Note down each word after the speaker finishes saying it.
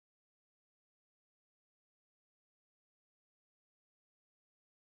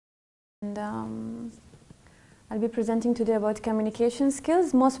And I'll be presenting today about communication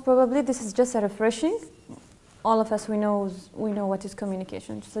skills. Most probably this is just a refreshing. All of us, we know what is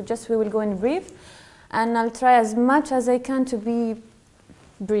communication. So just we will go in brief, and I'll try as much as I can to be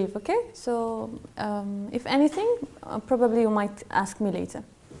brief, okay? So if anything, probably you might ask me later.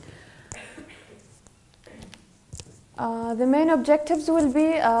 The main objectives will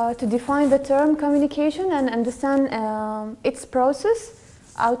be to define the term communication and understand its process,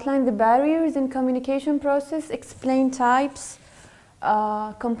 outline the barriers in communication process, explain types,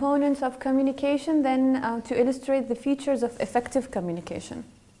 components of communication, then to illustrate the features of effective communication.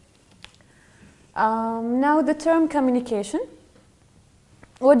 Now the term communication.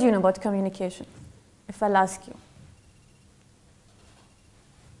 What do you know about communication, if I'll ask you?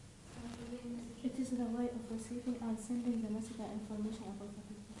 It is the way of receiving and sending the message and information about the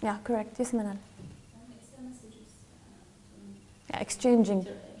people. Yeah, correct. Yes, Manal. It's the messages. Yeah, exchanging.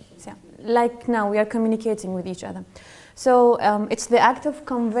 Yeah. Like now we are communicating with each other. So it's the act of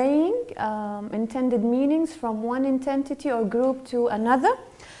conveying intended meanings from one entity or group to another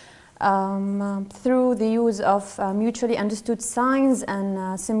through the use of mutually understood signs and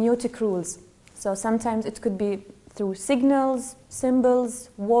semiotic rules. So sometimes it could be through signals, symbols,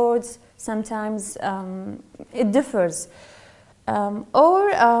 words. Sometimes it differs.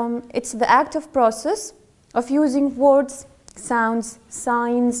 Or it's the act of process of using words, sounds,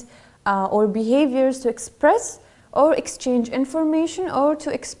 signs, or behaviors to express or exchange information or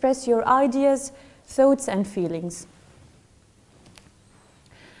to express your ideas, thoughts, and feelings.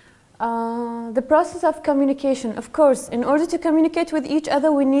 The process of communication, of course, in order to communicate with each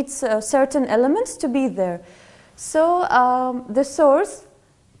other, we need certain elements to be there. So the source,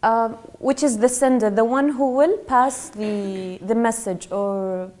 which is the sender, the one who will pass the message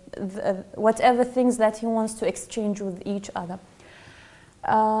or whatever things that he wants to exchange with each other.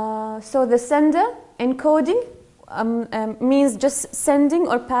 So the sender, encoding, means just sending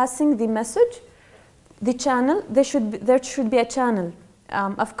or passing the message. The channel, there should be a channel.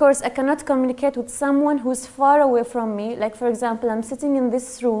 Of course, I cannot communicate with someone who's far away from me. Like, for example, I'm sitting in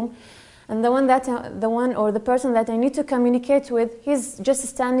this room, and the person that I need to communicate with, he's just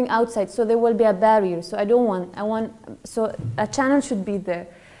standing outside. So there will be a barrier. So so a channel should be there.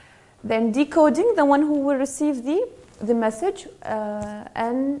 Then decoding, the one who will receive the message,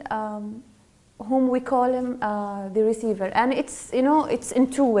 and whom we call him the receiver. And it's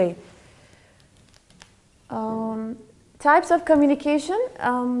in two ways. Types of communication,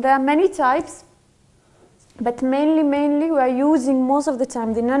 there are many types, but mainly we are using most of the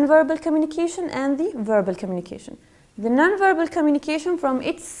time the nonverbal communication and the verbal communication. The nonverbal communication, from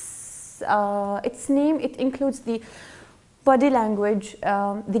its name, it includes the body language,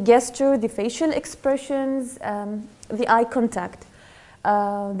 the gesture, the facial expressions, the eye contact.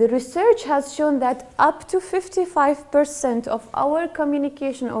 The research has shown that up to 55% of our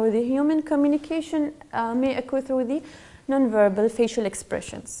communication or the human communication may occur through the nonverbal facial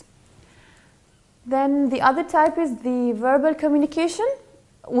expressions. Then the other type is the verbal communication,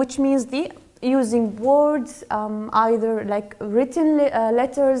 which means the using words, either like written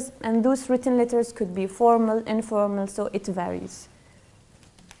letters, and those written letters could be formal, informal, so it varies.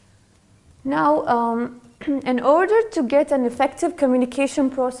 Now, in order to get an effective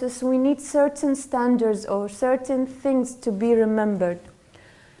communication process, we need certain standards or certain things to be remembered.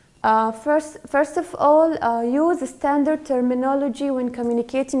 First of all, use standard terminology when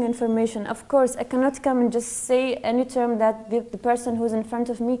communicating information. Of course, I cannot come and just say any term that the person who's in front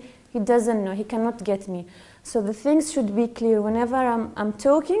of me, he doesn't know, he cannot get me. So the things should be clear. Whenever I'm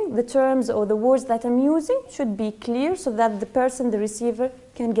talking, the terms or the words that I'm using should be clear so that the person, the receiver,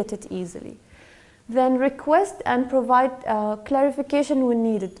 can get it easily. Then request and provide clarification when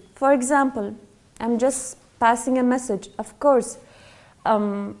needed. For example, I'm just passing a message. Of course,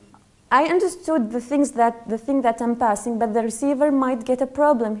 I understood the thing that I'm passing, but the receiver might get a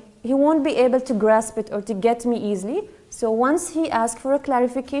problem. He won't be able to grasp it or to get me easily. So once he asks for a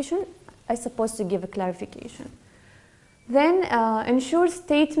clarification, I'm supposed to give a clarification. Then ensure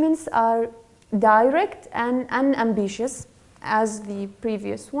statements are direct and unambiguous as the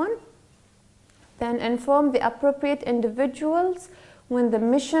previous one. Then inform the appropriate individuals when the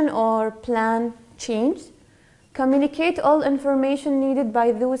mission or plan changed. Communicate all information needed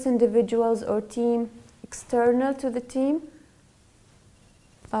by those individuals or team external to the team.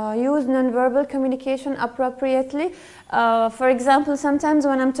 Use nonverbal communication appropriately. For example, sometimes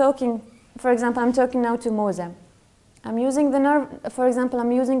when I'm talking, I'm talking now to Moza. I'm using the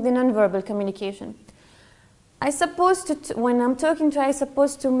nonverbal communication. When I'm talking to her, I'm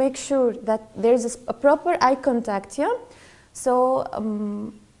supposed to make sure that there's a proper eye contact, yeah? So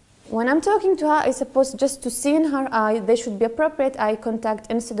When I'm talking to her, I suppose just to see in her eye, there should be appropriate eye contact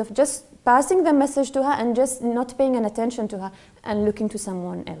instead of just passing the message to her and just not paying an attention to her and looking to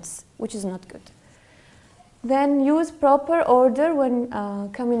someone else, which is not good. Then use proper order when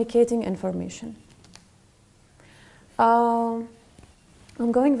communicating information.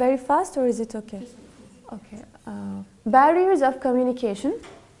 I'm going very fast, or is it okay? Okay. Barriers of communication.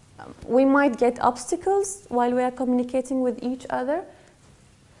 We might get obstacles while we are communicating with each other.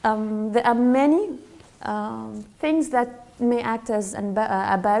 There are many things that may act as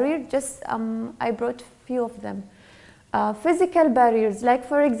a barrier. Just I brought few of them. Physical barriers, like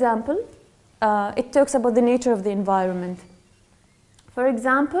for example, it talks about the nature of the environment. For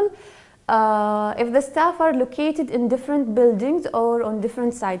example, if the staff are located in different buildings or on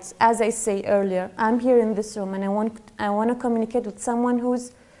different sites, as I say earlier, I'm here in this room and I want to communicate with someone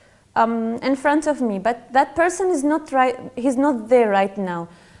who's in front of me, but that person is not right. He's not there right now,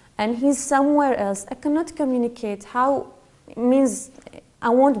 and he's somewhere else. I cannot communicate. How means I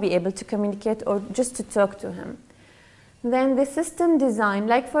won't be able to communicate or just to talk to him. Then the system design,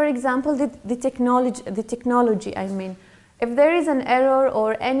 like for example, the technology. I mean, if there is an error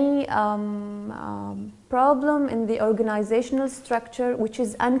or any problem in the organizational structure which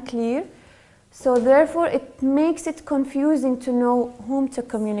is unclear, so therefore it makes it confusing to know whom to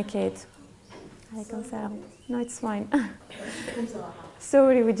communicate. No, it's fine.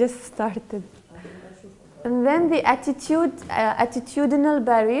 Sorry, we just started. And then the attitudinal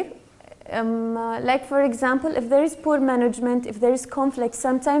barrier. Like for example, if there is poor management, if there is conflict,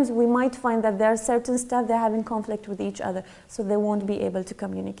 sometimes we might find that there are certain staff they're having conflict with each other, so they won't be able to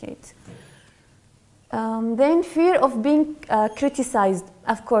communicate. Then fear of being criticized.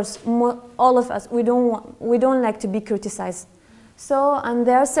 Of course, all of us, we don't like to be criticized. So, and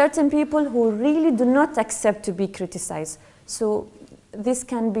there are certain people who really do not accept to be criticized. So this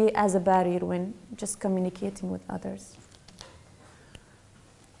can be as a barrier when just communicating with others.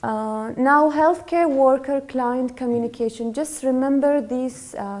 Now, healthcare worker-client communication. Just remember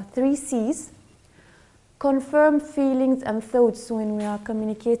these 3 C's. Confirm feelings and thoughts when we are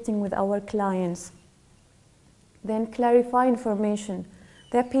communicating with our clients. Then clarify information.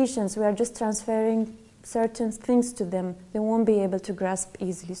 They're patients. We are just transferring certain things to them. They won't be able to grasp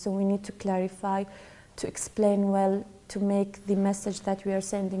easily. So we need to clarify, to explain well, to make the message that we are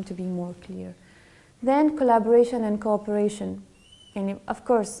sending to be more clear. Then collaboration and cooperation. And of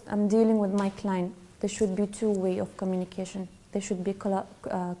course, I'm dealing with my client. There should be 2 ways of communication. There should be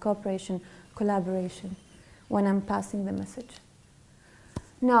cooperation, collaboration when I'm passing the message.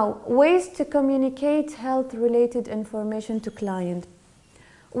 Now, ways to communicate health-related information to client.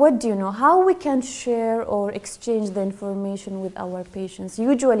 What do you know? How we can share or exchange the information with our patients?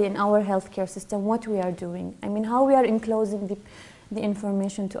 Usually in our healthcare system, what we are doing? I mean, how we are enclosing the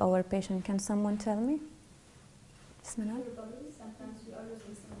information to our patient? Can someone tell me? Bismillah. Sometimes we are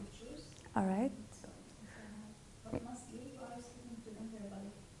using some pictures. All right. But mostly we are speaking to them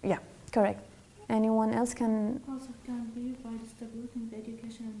verbally. Yeah, correct. Anyone else can? Also can be by distributing the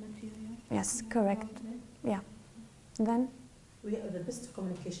educational material. Yes, correct. Yeah. Then? The best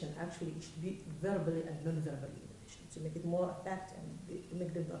communication actually should be verbally and non-verbally to make it more effective and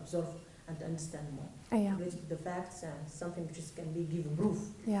make them absorb and understand more. Yeah. Related to the facts and something which can be give proof,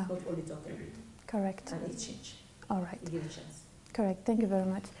 Yeah. not only talking. Correct. And exchange. All right. Give a chance. Correct. Thank you very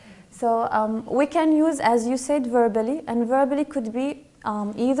much. So we can use, as you said, verbally, and verbally could be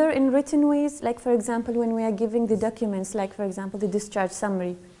either in written ways, like for example, when we are giving the documents, like for example, the discharge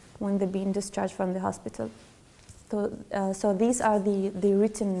summary, when they're being discharged from the hospital. So these are the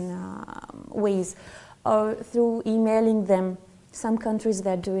written ways, or through emailing them. Some countries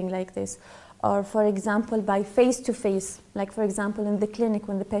they're doing like this. Or for example, by face-to-face, like for example in the clinic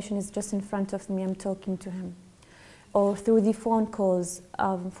when the patient is just in front of me, I'm talking to him. Or through the phone calls,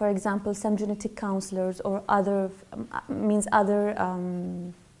 for example, some genetic counselors or other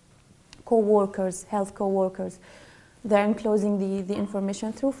co-workers, health co-workers, they're enclosing the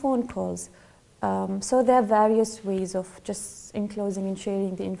information through phone calls. So there are various ways of just enclosing and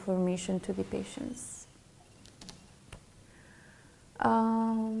sharing the information to the patients.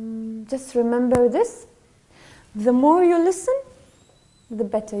 Just remember this, the more you listen, the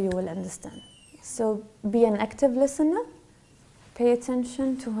better you will understand. So be an active listener, pay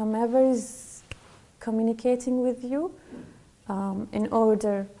attention to whomever is communicating with you in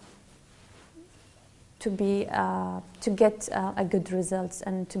order to get a good results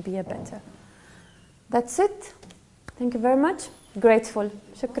and to be a better. That's it. Thank you very much. Grateful.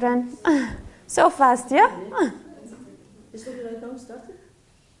 Shukran. So fast, yeah? Is it right now started?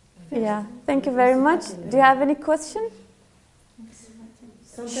 Yeah. Thank you very much. Do you have any question?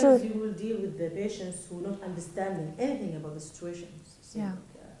 Sometimes Sure. you will deal with the patients who not understanding anything about the situation. So Yeah.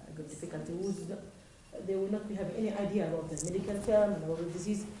 a good difficulty. They will not have any idea about the medical term and about the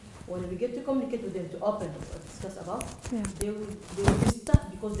disease. When we get to communicate with them to open or discuss about, Yeah. they will be stuck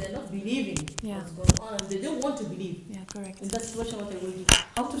because they are not believing Yeah. what's going on and they don't want to believe. Yeah, correct. In that situation, what I will do?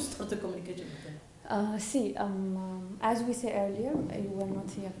 How to start the communication with them? As we said earlier, you were not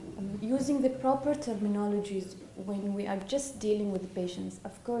here. Using the proper terminologies when we are just dealing with patients.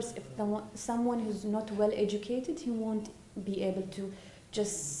 Of course, if someone who's not well educated, he won't be able to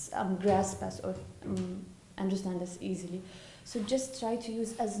just grasp us or understand us easily. So just try to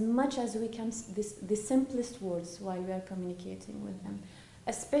use as much as we can the simplest words while we are communicating with them.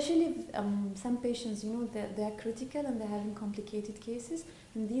 Especially if, some patients, you know, they are critical and they're having complicated cases.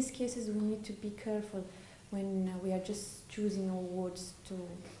 In these cases, we need to be careful when we are just choosing our words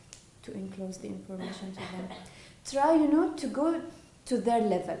to enclose the information to them. Try, you know, to go to their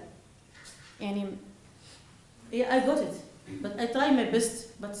level. Yeah, I got it. But I try my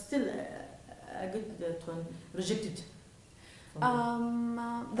best, but still I get that one rejected.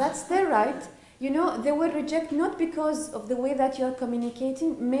 That's their right. You know, they will reject not because of the way that you are communicating.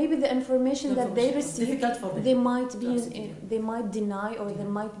 Maybe the information that they receive, difficult for them. they might deny or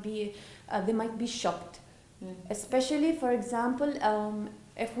they might be shocked. Especially, for example,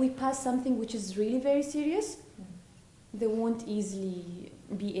 if we pass something which is really very serious, they won't easily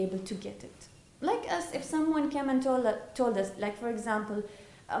be able to get it. Like us, if someone came and told us, like for example,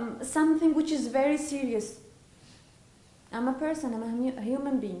 something which is very serious. I'm a person, I'm a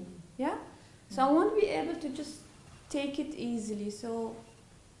human being, yeah? So I won't be able to just take it easily. So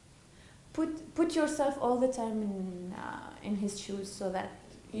put yourself all the time in his shoes so that...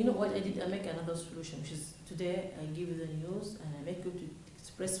 You know what I did? I make another solution, which is today I give you the news and I make you to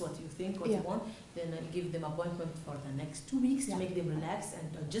express what you think, what you want. Then I give them appointment for the next 2 weeks to make them relax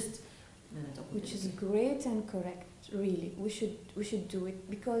and adjust. Which is great and correct, really. We should do it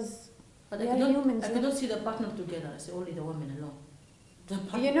because but we I are humans. I cannot see the partner together. I see only the woman alone.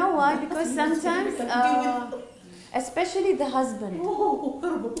 You know why? Because sometimes, especially the husband,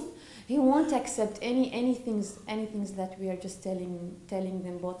 he won't accept anything that we are just telling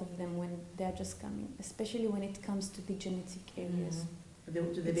them, both of them, when they are just coming. Especially when it comes to the genetic areas.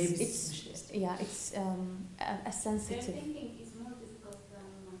 To the babies. It's a sensitive. Their thinking is more difficult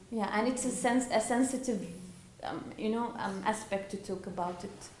than. Yeah, and it's a sensitive, aspect to talk about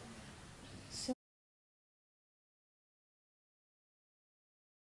it.